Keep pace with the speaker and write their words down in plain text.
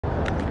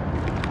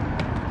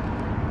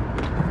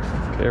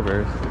Care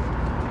Bears.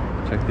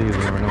 Check these,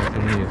 you never know what's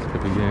in these.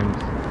 Could be games.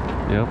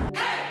 Yep.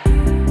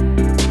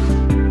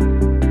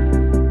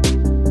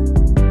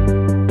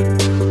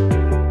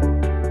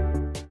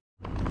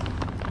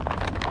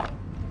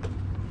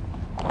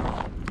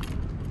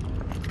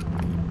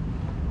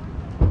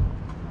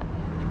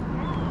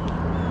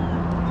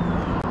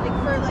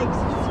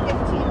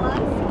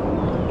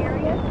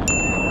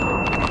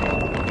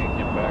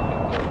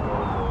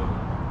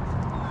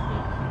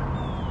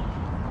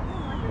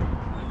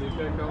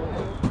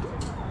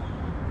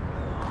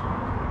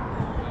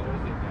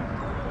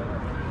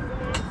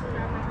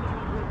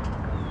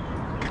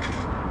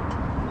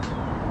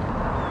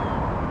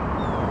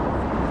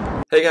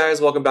 Hey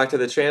guys, welcome back to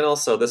the channel.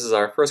 So this is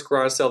our first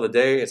garage sale of the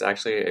day. It's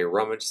actually a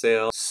rummage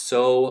sale.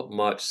 So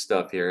much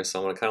stuff here. So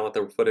I'm gonna kind of let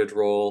the footage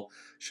roll,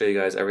 show you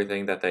guys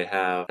everything that they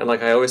have. And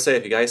like I always say,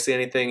 if you guys see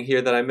anything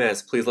here that I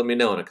missed, please let me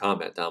know in a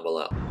comment down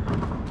below.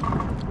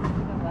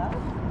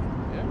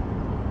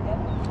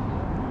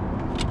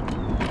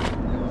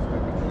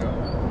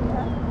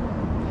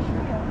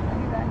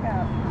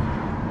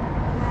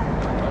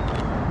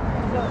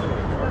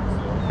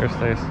 Here,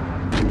 Stace.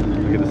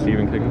 Look at the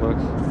Stephen King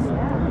books.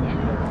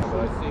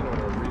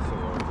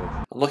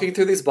 I'm looking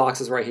through these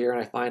boxes right here and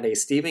I find a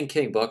Stephen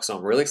King book, so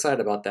I'm really excited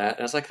about that.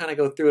 And as I kind of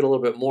go through it a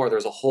little bit more,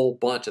 there's a whole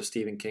bunch of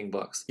Stephen King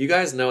books. You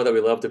guys know that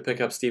we love to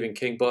pick up Stephen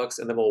King books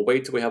and then we'll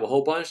wait till we have a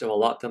whole bunch and we'll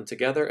lot them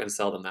together and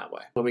sell them that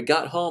way. When we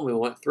got home, we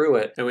went through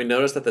it and we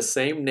noticed that the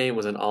same name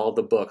was in all of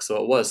the books,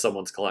 so it was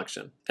someone's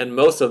collection. And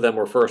most of them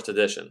were first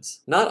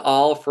editions. Not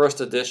all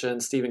first edition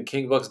Stephen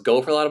King books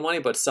go for a lot of money,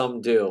 but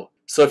some do.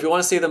 So if you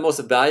want to see the most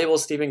valuable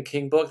Stephen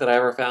King book that I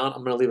ever found,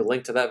 I'm going to leave a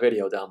link to that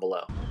video down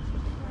below.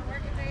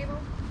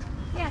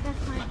 Yeah, that's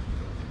fine.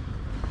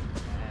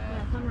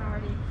 Yeah, some are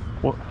already.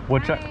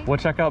 Will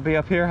checkout be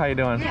up here? How you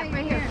doing? Yeah,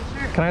 right here.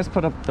 Sure. Can I just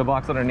put up the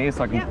box underneath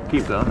so I can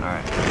keep going? All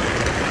right.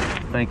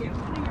 Thank you.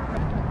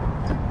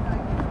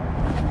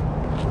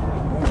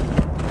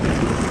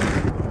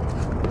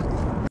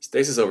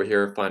 Stacy's over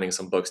here finding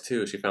some books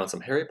too. She found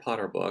some Harry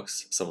Potter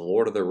books, some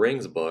Lord of the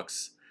Rings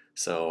books.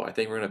 So I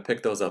think we're going to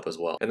pick those up as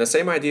well. And the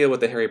same idea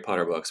with the Harry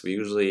Potter books. We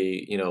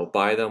usually,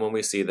 buy them when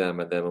we see them,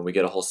 and then when we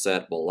get a whole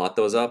set, we'll lot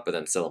those up and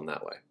then sell them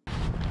that way.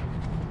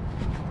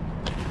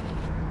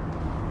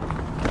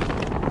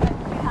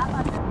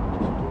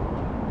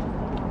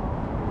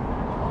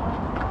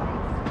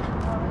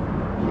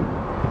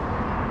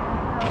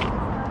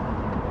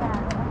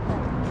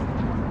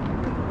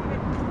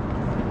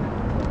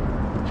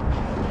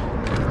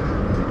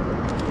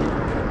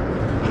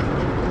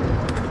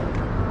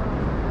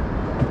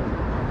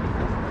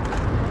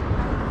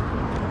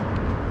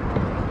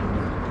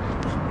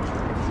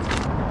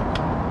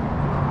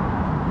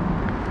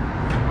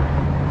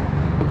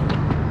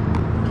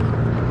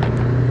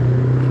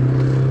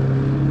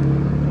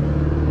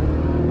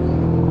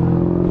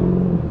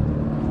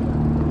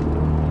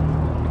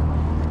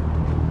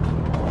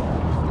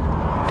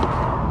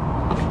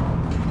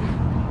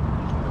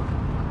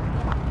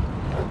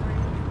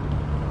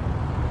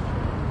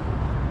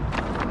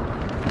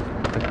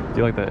 Do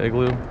you like the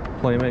Igloo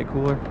Playmate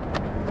cooler?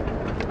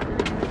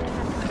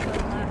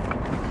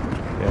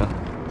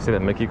 Yeah. See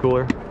that Mickey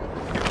cooler?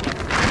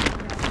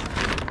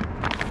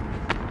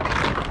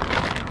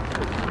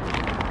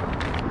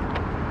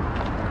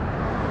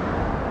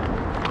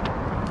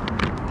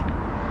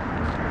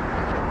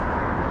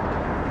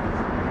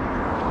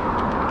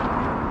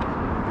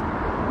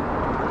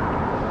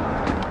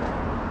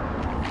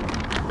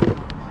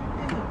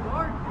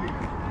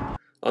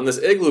 On this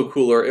Igloo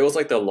cooler, it was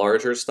like the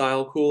larger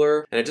style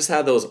cooler, and it just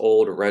had those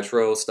old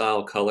retro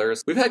style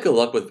colors. We've had good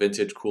luck with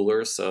vintage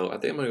coolers, so I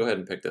think I'm gonna go ahead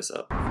and pick this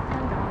up. Do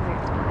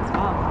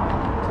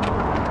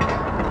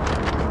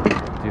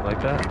you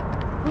like that?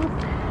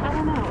 I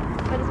don't know,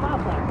 but it's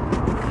wildflower.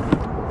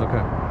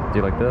 Okay. Do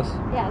you like this?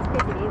 Yeah, it's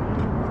pretty easy.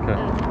 Okay.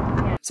 Yeah.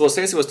 So what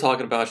Stacey was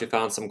talking about, she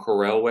found some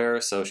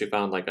Corelware. So she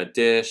found like a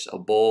dish, a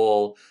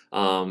bowl,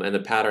 and the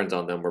patterns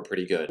on them were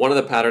pretty good. One of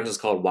the patterns is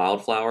called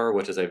Wildflower,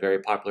 which is a very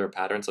popular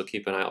pattern, so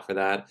keep an eye out for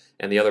that.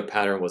 And the other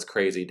pattern was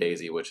Crazy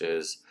Daisy, which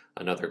is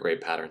another great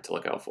pattern to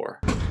look out for.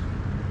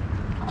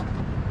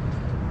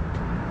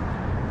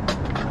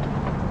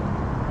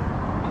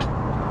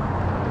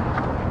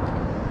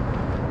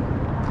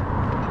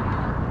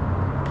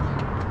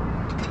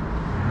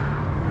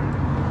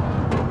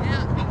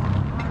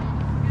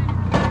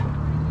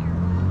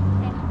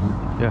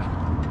 Yeah.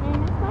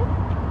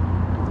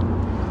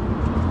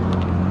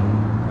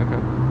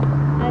 Okay.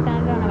 I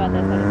don't know about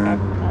this. I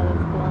just grabbed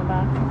this cool in the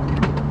box.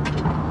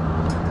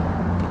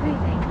 What do you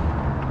think?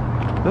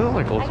 This is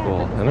like old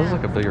school, and this is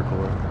like a bigger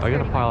cooler. I got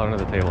a pile under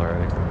the table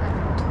already.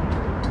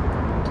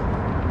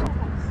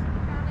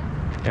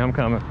 Yeah, I'm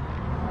coming.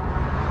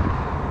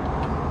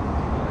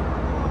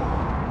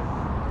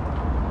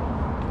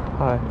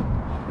 Hi.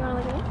 You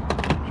want to look at it?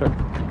 Sure.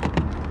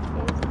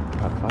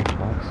 Got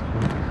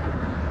 $5.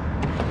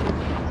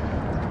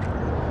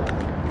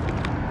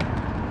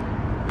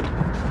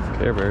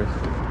 Care Bears.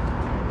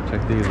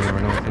 Check these, you never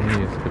know what's in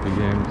these. Could be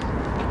games.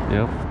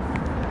 Yep.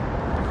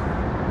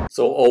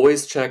 So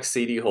always check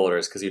CD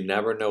holders because you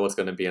never know what's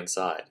going to be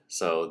inside.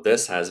 So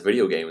this has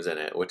video games in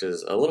it, which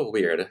is a little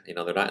weird. You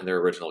know, they're not in their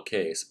original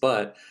case,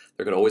 but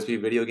there could always be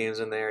video games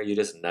in there. You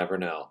just never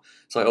know.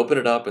 So I opened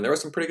it up and there were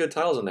some pretty good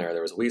titles in there.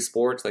 There was Wii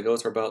Sports that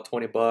goes for about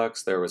 20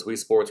 bucks. There was Wii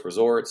Sports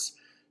Resorts,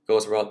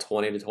 goes for about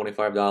 $20 to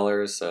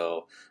 $25.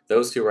 So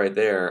those two right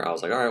there, I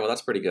was like, all right, well,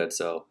 that's pretty good.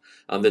 So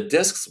the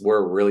discs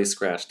were really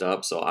scratched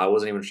up, so I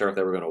wasn't even sure if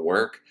they were going to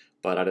work.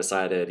 But I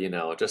decided, you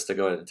know, just to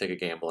go ahead and take a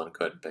gamble and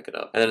go ahead and pick it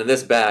up. And then in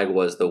this bag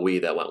was the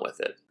Wii that went with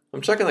it.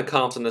 I'm checking the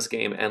comps in this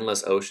game,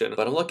 Endless Ocean,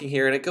 but I'm looking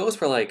here and it goes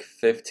for like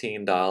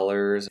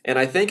 $15. And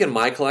I think in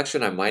my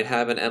collection I might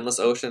have an Endless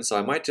Ocean, so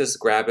I might just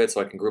grab it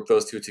so I can group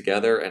those two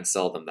together and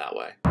sell them that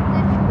way. Did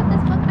you put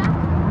this book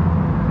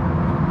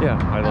back? Yeah,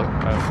 I look.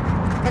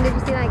 And did you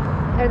see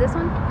or this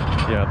one?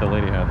 Yeah, the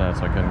lady had that,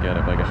 so I couldn't get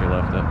it, but I guess she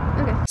left it.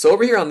 Okay. So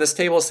over here on this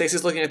table,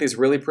 Stacey's looking at these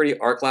really pretty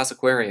art glass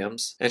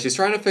aquariums, and she's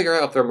trying to figure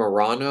out if they're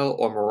Murano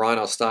or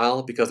Murano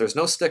style because there's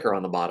no sticker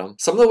on the bottom.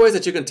 Some of the ways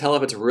that you can tell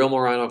if it's real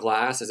Murano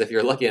glass is if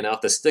you're lucky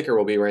enough, the sticker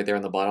will be right there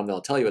on the bottom.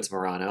 They'll tell you it's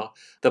Murano.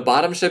 The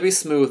bottom should be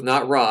smooth,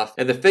 not rough,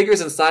 and the figures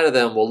inside of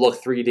them will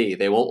look 3D.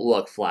 They won't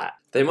look flat.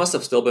 They must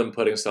have still been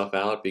putting stuff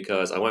out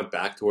because I went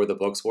back to where the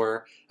books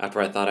were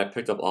after I thought I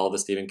picked up all the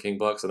Stephen King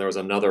books, and there was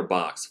another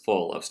box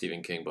full of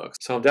Stephen King books.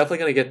 So I'm definitely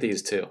going to get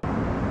these too.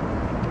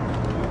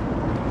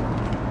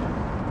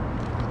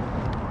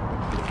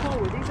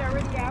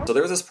 So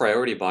there was this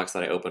priority box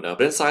that I opened up.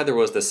 But inside there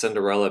was the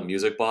Cinderella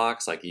music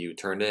box. Like you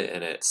turned it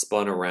and it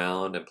spun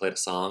around and played a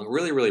song.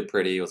 Really, really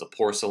pretty. It was a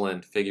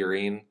porcelain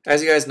figurine.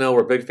 As you guys know,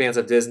 we're big fans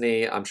of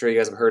Disney. I'm sure you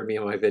guys have heard me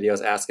in my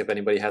videos ask if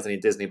anybody has any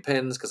Disney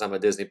pins because I'm a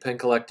Disney pin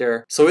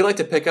collector. So we like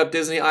to pick up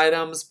Disney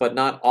items, but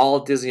not all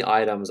Disney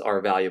items are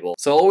valuable.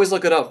 So always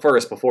look it up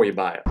first before you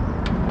buy it.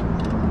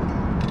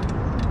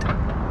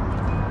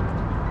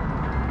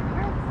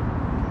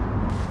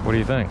 What do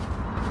you think?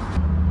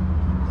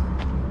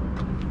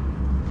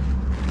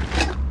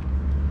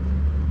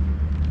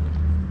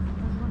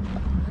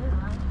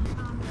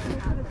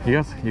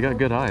 You got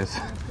good eyes.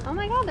 Oh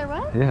my god, there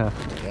was? Yeah.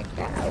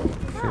 Wow.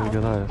 You got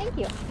good eyes. Thank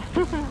you.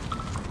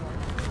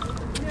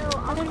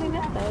 How did we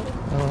miss those?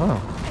 I don't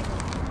know.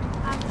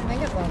 I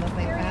think it's all the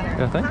same pattern.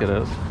 Yeah, I think it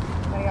is.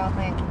 What do y'all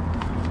think?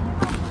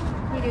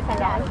 You do $10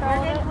 for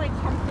all of it? Like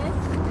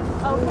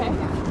okay.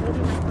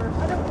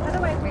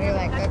 We do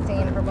like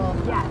 15 for both.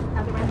 Yeah.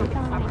 Otherwise, we'll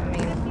come I on.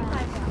 mean,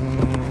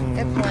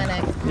 it's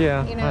Lennox.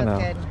 Yeah, You know I know.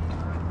 it's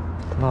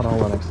good. Not all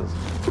Lennox is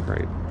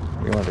great.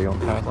 You want to go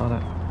pass on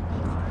it?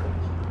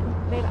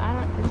 Babe,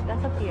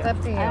 that's up to you. It's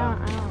up to you. I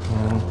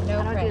don't No do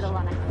the pressure.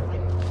 Lennox.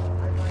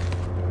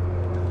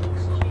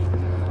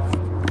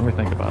 Let me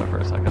think about it for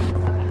a second.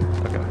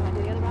 Okay. Want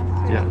to do the other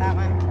box? Yeah. That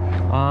one.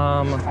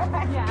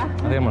 Yeah. I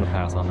think I'm gonna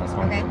pass on this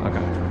one. Okay.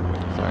 Okay.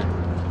 Sorry.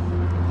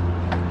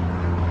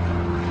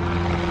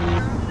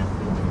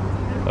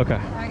 Okay.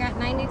 I got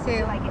 92.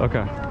 Okay.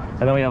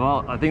 And then we have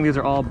all. I think these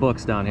are all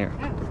books down here.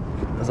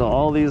 So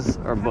all these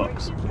are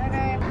books.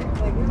 Okay.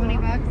 Like 20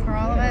 bucks for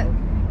all of it.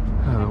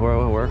 Where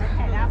will it work?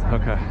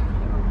 Okay.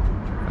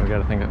 We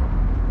gotta think of.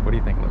 What do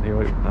you think? I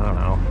don't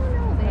know.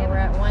 So we're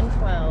at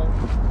 112.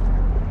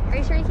 Are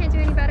you sure you can't do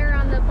any better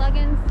on the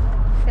plugins?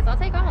 Because I'll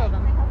take all of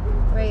them.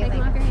 What do you Take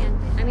them think? off your hand.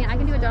 I mean, I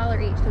can do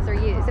 $1 each because they're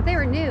used. If they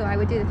were new, I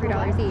would do the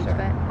 $3 each,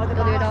 but we'll do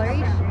 $1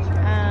 each.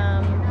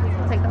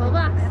 I'll take the whole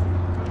box.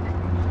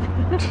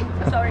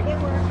 Sorry.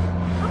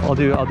 I'll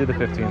do the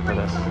 15 for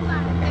this.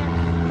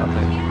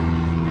 Okay.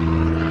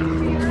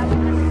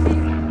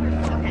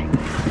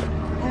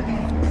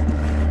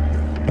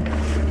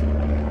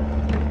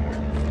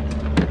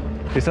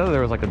 He said that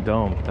there was like a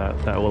dome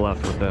that will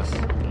left with this.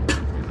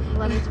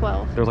 11,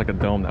 12. There was like a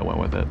dome that went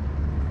with it.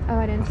 Oh,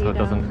 I didn't see So it. it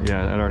doesn't.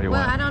 Yeah, it already Well,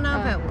 went. I don't know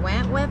if it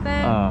went with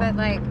it, but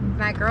like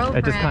my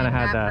girlfriend kinda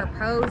had that.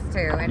 proposed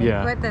to, and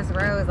Yeah. he put this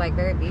rose like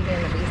very Beauty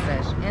and the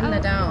Beast-ish in the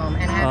dome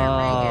and had her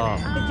leg in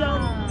it. The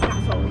dome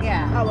castle.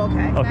 Yeah. Oh, okay. So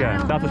I Okay,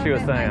 don't that's what know she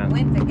was if it, like, saying.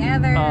 went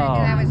together. Oh,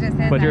 That was just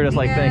his but you're just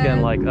like idea.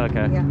 thinking like,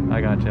 okay, Yeah.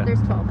 I got you.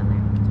 There's 12 in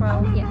there.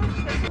 12. Yeah. I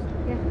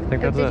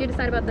think that's Did it. you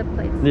decide about the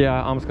plates?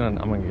 Yeah, I'm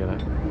gonna get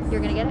it. You're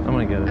going to get it? I'm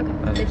gonna get it.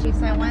 Okay. Did you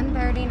So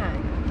 139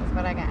 is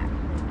what I got.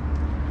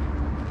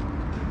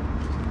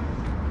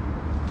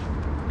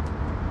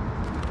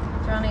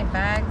 Do y'all need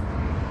bags?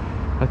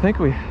 I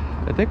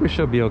think we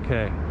should be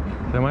okay.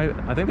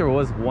 I think there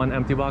was one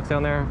empty box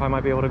down there. If I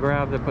might be able to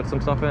grab to put some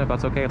stuff in, if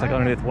that's okay. It's like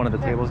underneath one of the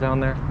tables down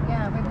there.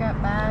 Yeah, we've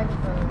got bags.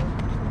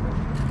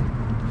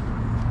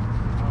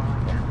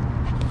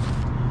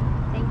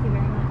 Thank you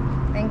very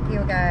much. Thank you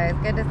guys.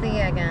 Good to see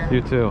you again.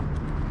 You too.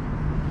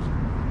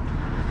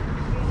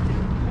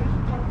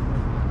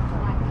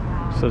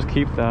 So just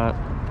keep that,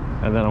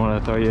 and then I want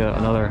to throw you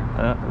another.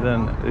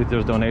 Then if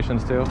there's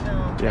donations too. Oh,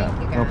 thank Yeah,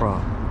 you guys. no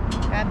problem.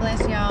 God bless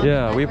y'all. Yeah, Good we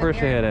luck with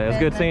appreciate your it. It's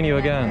good business seeing you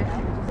endeavors.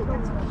 again.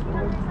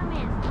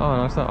 Oh,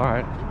 no, it's not. All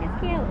right. It's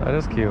cute. That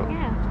is cute.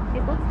 Yeah,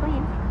 it looks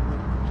clean.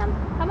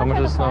 How How much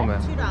are is the the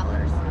plugs? snowman?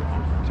 $2.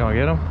 Do you want to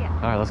get them? Yeah.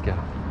 All right, let's get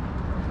them.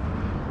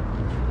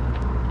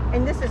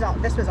 And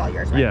this was all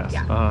yours, right? Yes.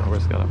 Yeah. We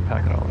just gotta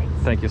pack it all.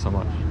 Thank you so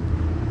much.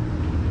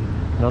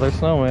 Another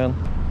snowman.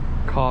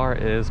 Car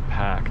is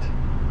packed.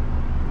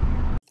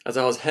 As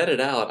I was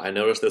headed out, I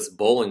noticed this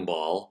bowling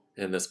ball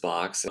in this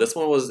box. This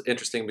one was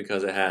interesting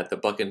because it had the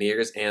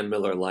Buccaneers and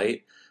Miller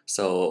Lite,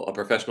 so a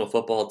professional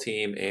football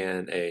team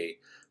and a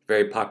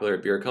very popular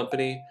beer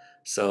company.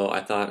 So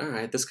I thought, all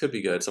right, this could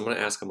be good. So I'm going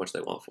to ask how much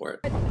they want for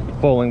it.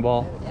 Bowling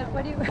ball. Yeah,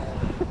 what do you...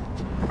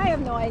 I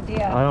have no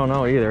idea. I don't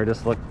know either.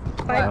 Just look.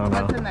 I don't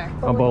know. What's in there?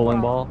 A bowling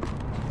ball.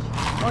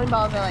 Bowling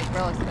balls are like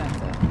real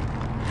expensive.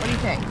 What do you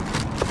think?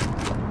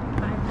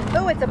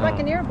 Oh, it's a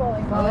Buccaneer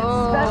bowling ball.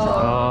 Oh. It's special.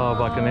 Oh,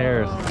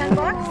 Buccaneers. $10?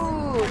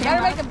 Ooh, you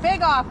gotta make a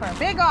big offer.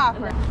 Big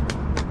offer.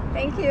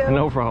 Thank you.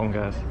 No problem,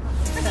 guys.